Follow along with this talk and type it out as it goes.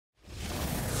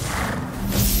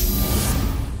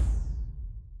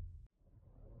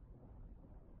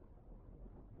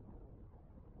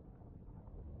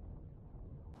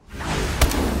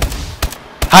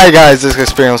Hi guys, this is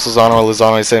Experience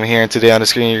Lozano here, and today on the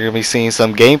screen you're going to be seeing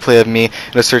some gameplay of me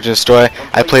in a Search and Destroy.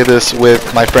 I played this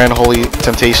with my friend Holy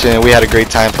Temptation, and we had a great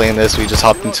time playing this. We just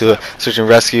hopped into a Search and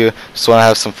Rescue, just want to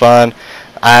have some fun.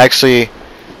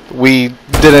 We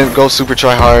didn't go super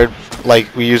try hard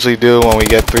like we usually do when we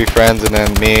get 3 friends and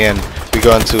then me, and we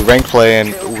go into ranked play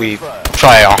and we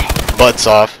try our butts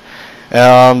off.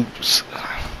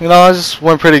 You know, I just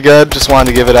went pretty good. Just wanted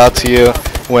to give it out to you.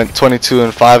 Went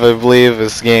 22-5, I believe.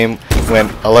 This game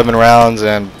went 11 rounds,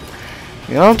 and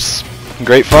you know, it's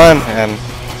great fun. And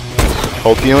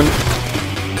hope you.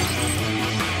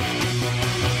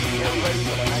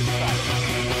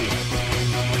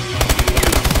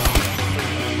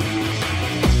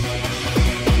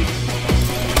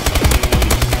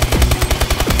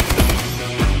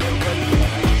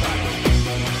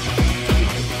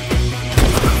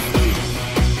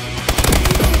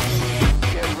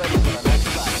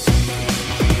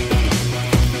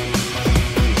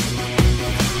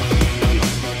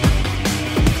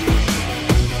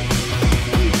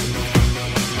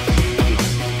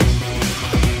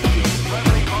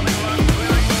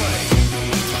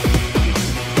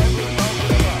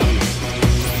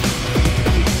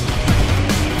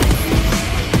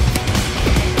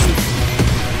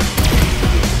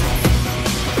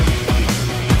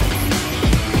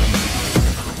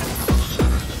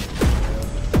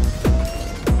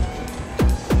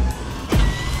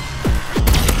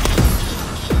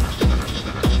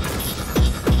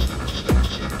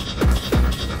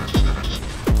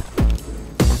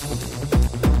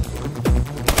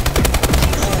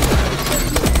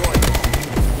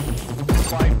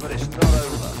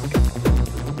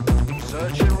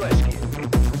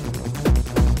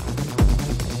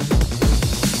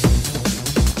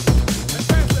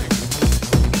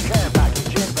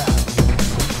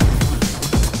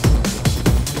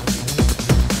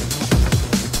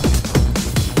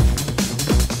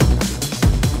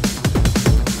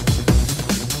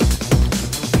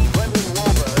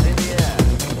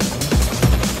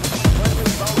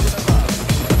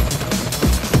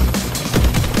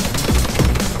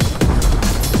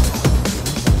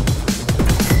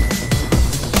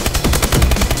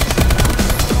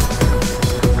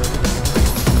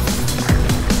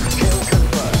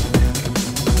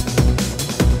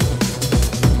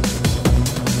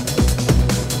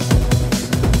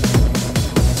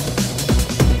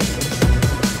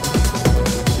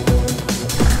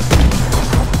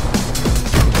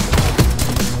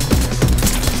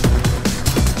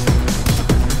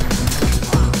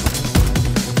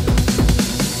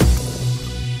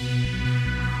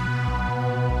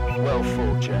 Well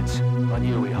fought, gents. I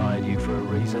knew we hired you for a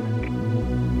reason.